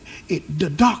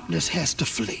 the darkness has to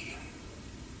flee.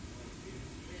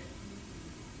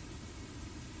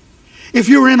 If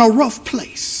you're in a rough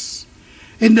place,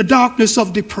 in the darkness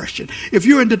of depression, if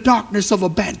you're in the darkness of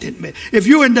abandonment, if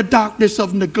you're in the darkness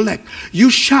of neglect,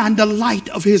 you shine the light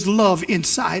of his love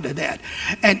inside of that.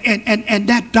 And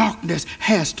that darkness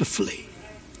has to flee.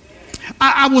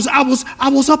 I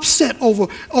was upset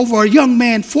over a young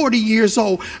man 40 years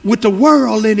old with the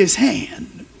world in his hand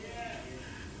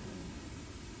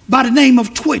by the name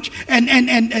of Twitch, and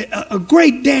a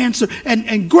great dancer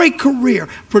and great career,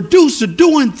 producer,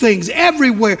 doing things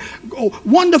everywhere,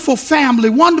 wonderful family,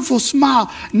 wonderful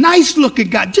smile, nice looking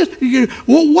guy. Just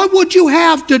what would you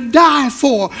have to die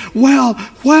for? Well,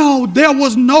 there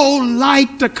was no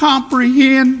light to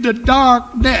comprehend the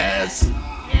darkness.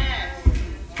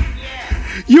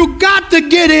 You got to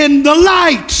get in the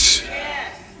light.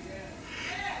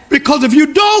 Because if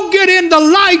you don't get in the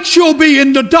light, you'll be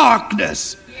in the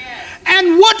darkness.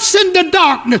 And what's in the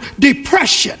darkness?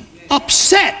 Depression,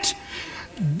 upset,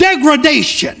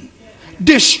 degradation,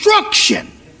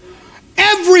 destruction,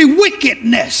 every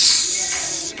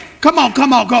wickedness. Come on,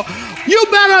 go. You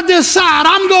better decide,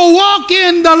 I'm going to walk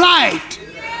in the light.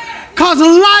 Because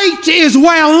light is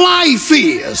where life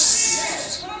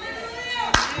is.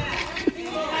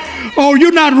 Oh,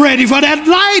 you're not ready for that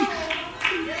light?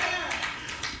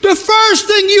 The first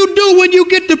thing you do when you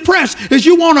get depressed is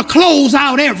you want to close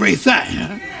out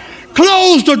everything.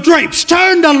 Close the drapes.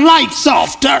 Turn the lights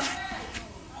off.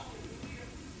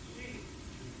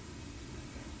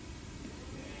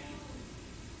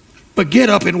 But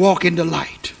get up and walk in the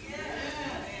light.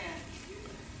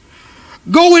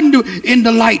 Go in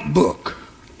the light book.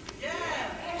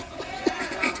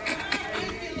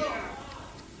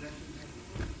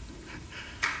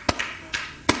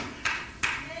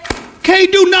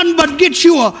 Can't do nothing but get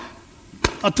you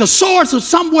a thesaurus or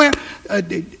somewhere, a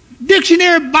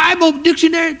dictionary, Bible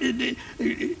dictionary,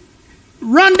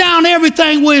 run down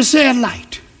everything where it said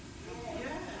light.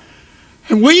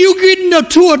 And when you get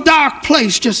into a dark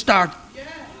place, just start.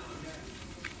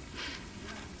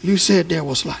 You said there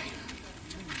was light.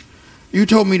 You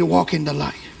told me to walk in the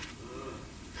light.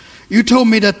 You told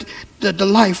me that the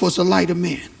life was the light of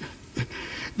men.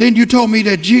 Then you told me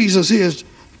that Jesus is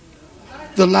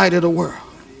the light of the world.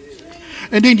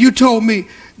 And then you told me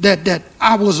that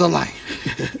I was a light.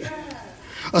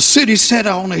 A city set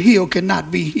on a hill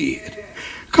cannot be hid.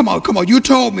 Come on. You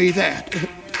told me that.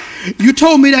 You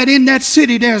told me that in that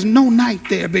city there's no night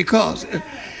there because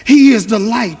he is the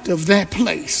light of that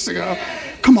place.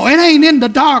 Come on, it ain't in the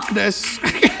darkness.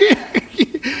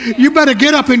 You better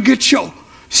get up and get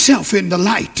yourself in the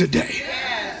light today.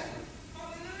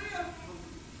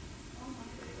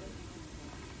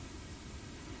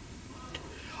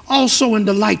 Also in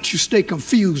the light, you stay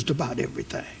confused about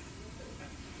everything.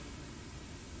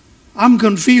 I'm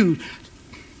confused.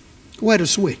 Where to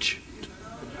switch?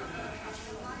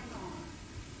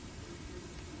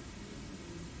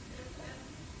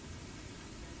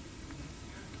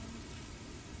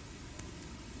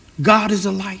 God is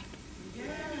a light.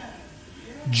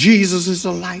 Jesus is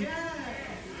a light.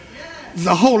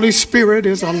 The Holy Spirit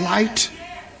is a light.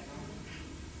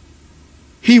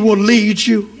 He will lead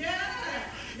you.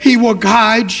 He will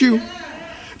guide you.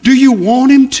 Do you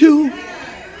want him to?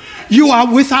 You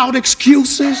are without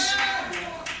excuses.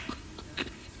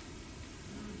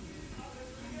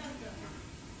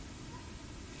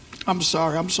 I'm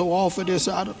sorry, I'm so off of this.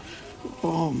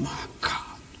 Oh my God.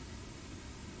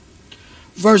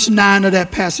 Verse 9 of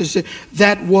that passage says,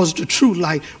 that was the true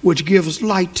light which gives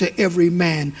light to every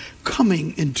man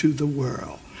coming into the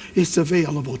world. It's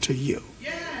available to you.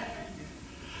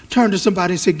 Turn to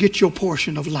somebody and say, get your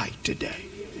portion of light today.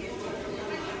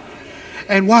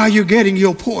 And while you're getting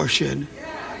your portion,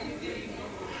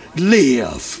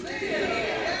 live.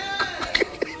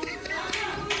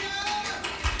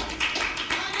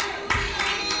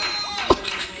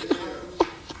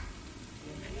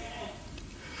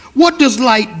 What does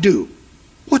light do?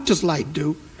 What does light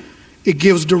do? It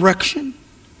gives direction.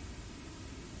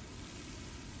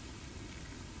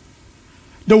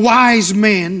 The wise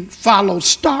men followed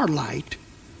starlight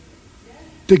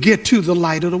to get to the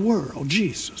light of the world,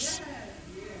 Jesus.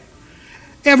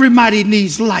 Everybody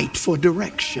needs light for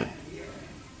direction.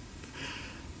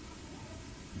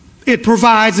 It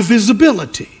provides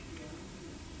visibility.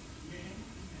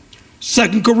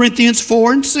 2 Corinthians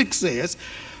 4 and 6 says,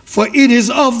 for it is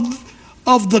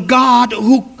of the God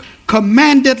who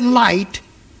commanded light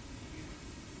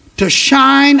to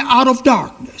shine out of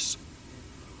darkness,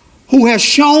 who has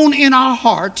shone in our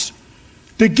hearts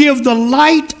to give the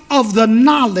light of the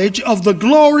knowledge of the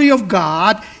glory of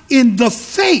God in the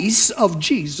face of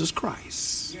Jesus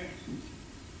Christ.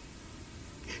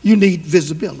 You need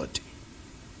visibility.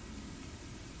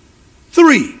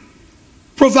 3,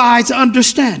 provides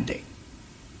understanding.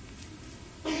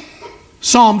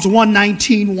 Psalms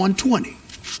 119, 120.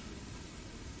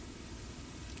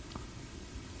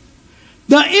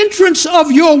 The entrance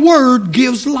of your word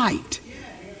gives light.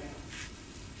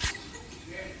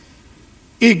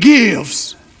 It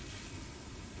gives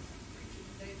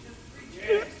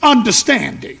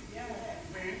understanding.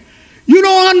 You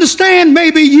don't understand,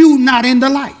 maybe you not in the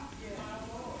light.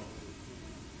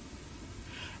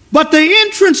 But the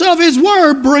entrance of his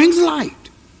word brings light.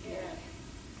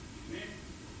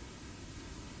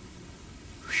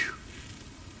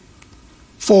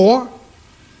 For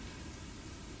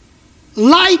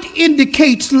light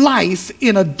indicates life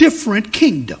in a different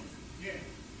kingdom.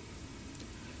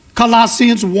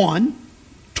 Colossians 1,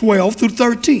 12 through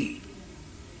 13.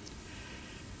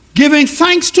 Giving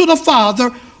thanks to the Father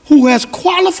who has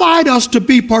qualified us to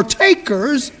be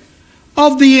partakers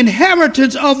of the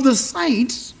inheritance of the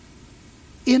saints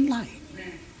in light.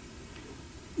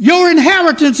 Your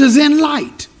inheritance is in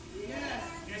light.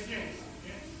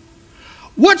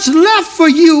 What's left for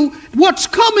you, what's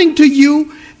coming to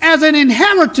you as an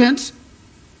inheritance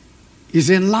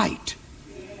is in light.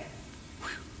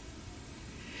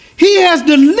 He has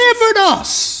delivered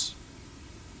us.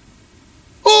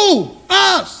 Who?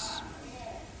 Us.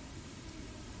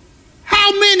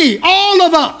 How many? All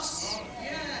of us.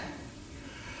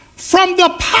 From the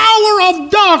power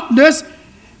of darkness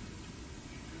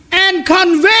and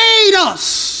conveyed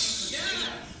us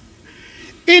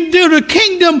into the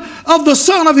kingdom of the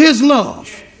Son of his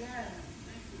love.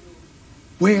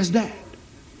 Where's that?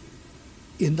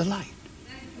 In the light.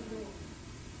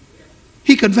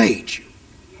 He conveyed you.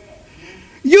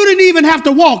 You didn't even have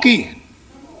to walk in.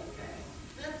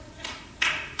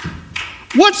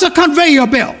 What's a conveyor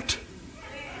belt?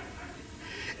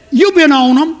 You've been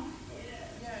on them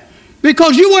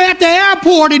because you were at the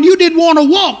airport and you didn't want to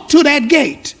walk to that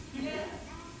gate.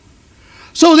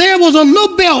 So there was a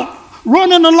little belt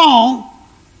running along.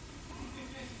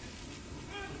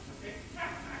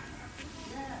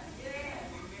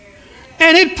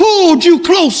 And it pulled you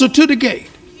closer to the gate.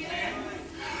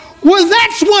 Well,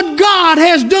 that's what God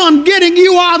has done, getting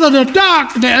you out of the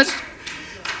darkness.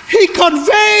 He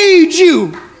conveyed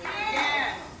you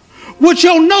with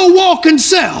your no walking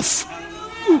self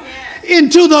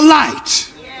into the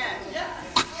light.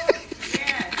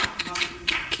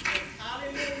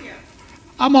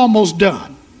 I'm almost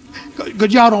done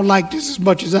because y'all don't like this as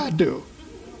much as I do.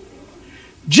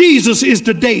 Jesus is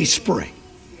the day spring.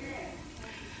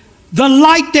 The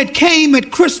light that came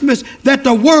at Christmas that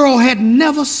the world had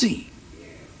never seen.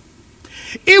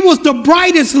 It was the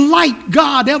brightest light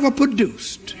God ever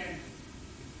produced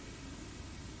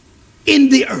in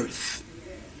the earth.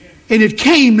 And it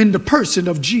came in the person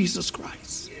of Jesus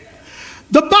Christ.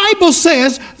 The Bible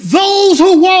says those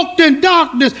who walked in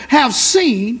darkness have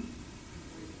seen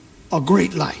a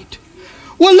great light.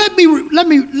 Well, let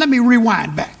me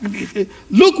rewind back.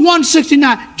 Luke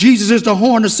 1:69, Jesus is the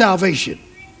horn of salvation.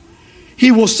 He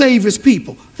will save his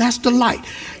people. That's the light.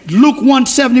 Luke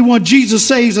 1:71, Jesus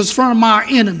saves us from our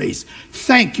enemies.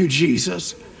 Thank you,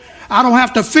 Jesus. I don't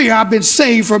have to fear. I've been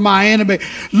saved from my enemy.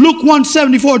 Luke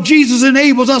 1:74, Jesus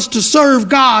enables us to serve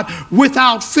God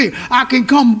without fear. I can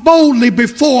come boldly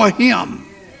before him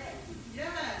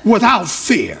without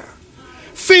fear.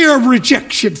 Fear of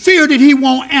rejection, fear that he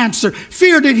won't answer,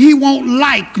 fear that he won't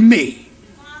like me.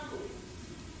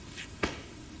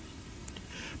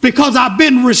 Because I've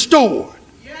been restored.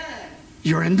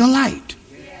 You're in the light.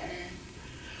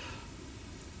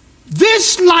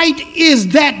 This light is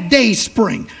that day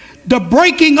spring. The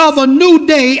breaking of a new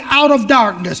day out of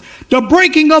darkness. The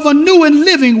breaking of a new and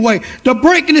living way. The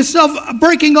breaking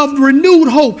of renewed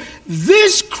hope.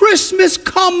 This Christmas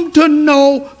come to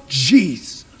know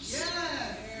Jesus.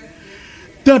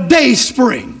 The day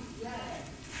spring.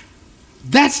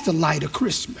 That's the light of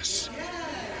Christmas.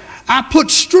 I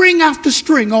put string after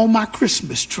string on my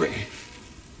Christmas tree.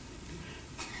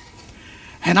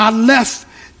 And I left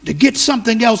to get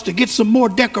something else, to get some more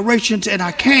decorations, and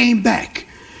I came back.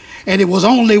 And it was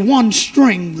only one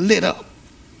string lit up.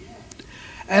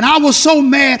 And I was so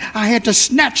mad, I had to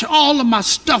snatch all of my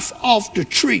stuff off the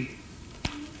tree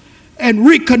and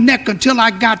reconnect until I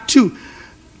got to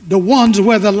the ones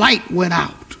where the light went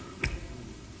out.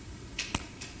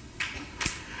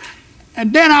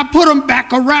 And then I put them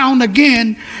back around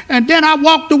again. And then I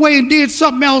walked away and did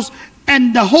something else,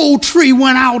 and the whole tree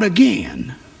went out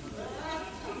again.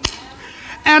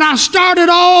 And I started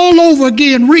all over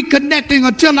again, reconnecting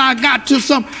until I got to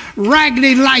some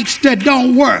raggedy lights that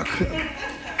don't work.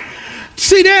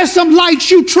 See, there's some lights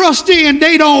you trust in,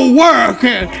 they don't work.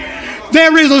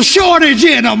 There is a shortage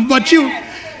in them, but you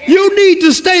need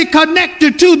to stay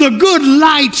connected to the good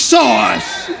light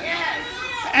source.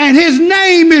 And his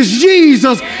name is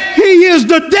Jesus. He is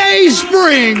the day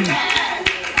spring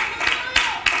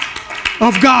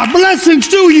of God. Blessings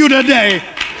to you today.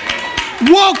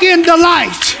 Walk in the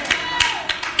light.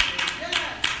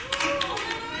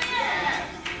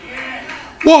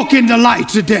 Walk in the light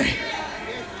today.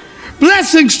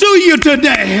 Blessings to you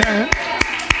today.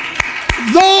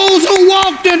 Those who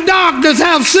walked in darkness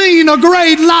have seen a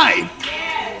great light.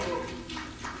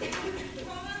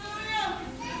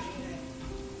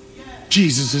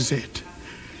 Jesus is it.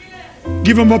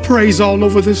 Give him a praise all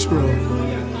over this room.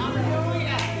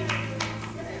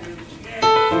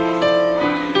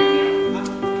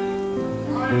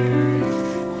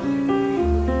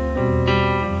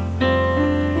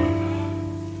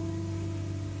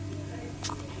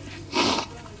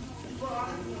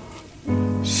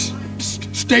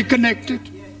 Stay connected.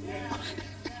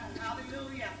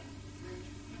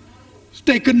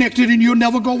 Stay connected and you'll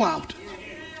never go out.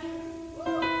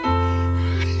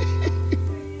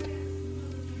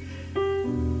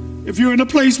 If you're in a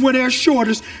place where there's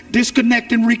shortage,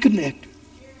 disconnect and reconnect.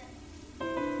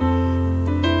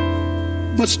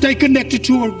 But stay connected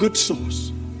to a good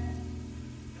source.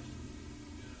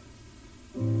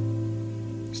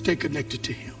 Stay connected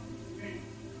to him.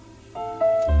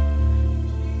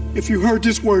 If you heard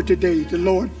this word today, the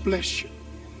Lord bless you.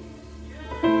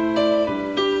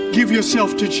 Give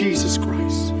yourself to Jesus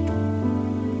Christ.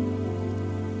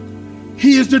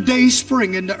 He is the day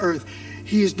spring in the earth.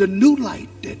 He is the new light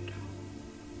that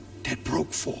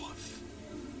broke forth.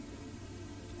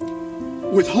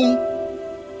 With hope,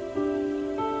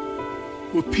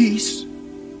 with peace,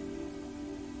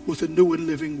 with a new and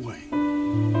living way.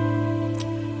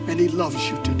 And he loves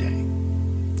you today.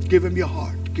 Give him your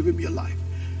heart. Give him your life.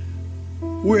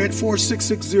 We're at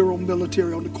 4660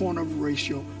 Military on the corner of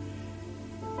Ratio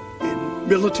and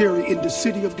Military in the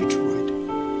city of Detroit.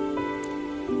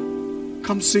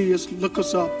 Come see us, look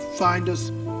us up, find us.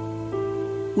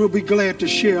 We'll be glad to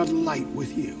share the light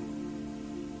with you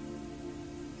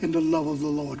and the love of the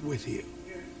Lord with you.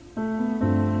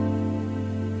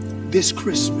 This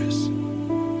Christmas,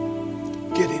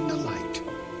 get in the light.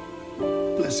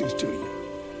 Blessings to you.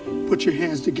 Put your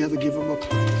hands together, give him a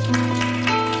praise.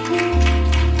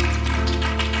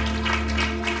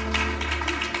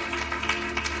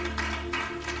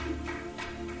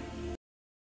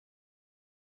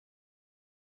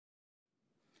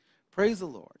 Praise the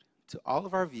Lord. To all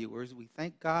of our viewers, we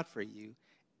thank God for you,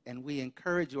 and we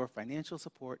encourage your financial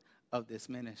support of this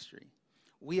ministry.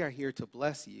 We are here to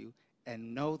bless you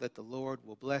and know that the Lord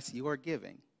will bless your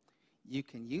giving. You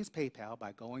can use PayPal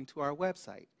by going to our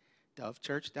website,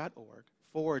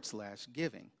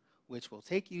 dovechurch.org/giving, which will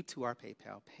take you to our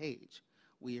PayPal page.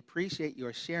 We appreciate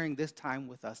your sharing this time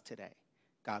with us today.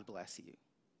 God bless you.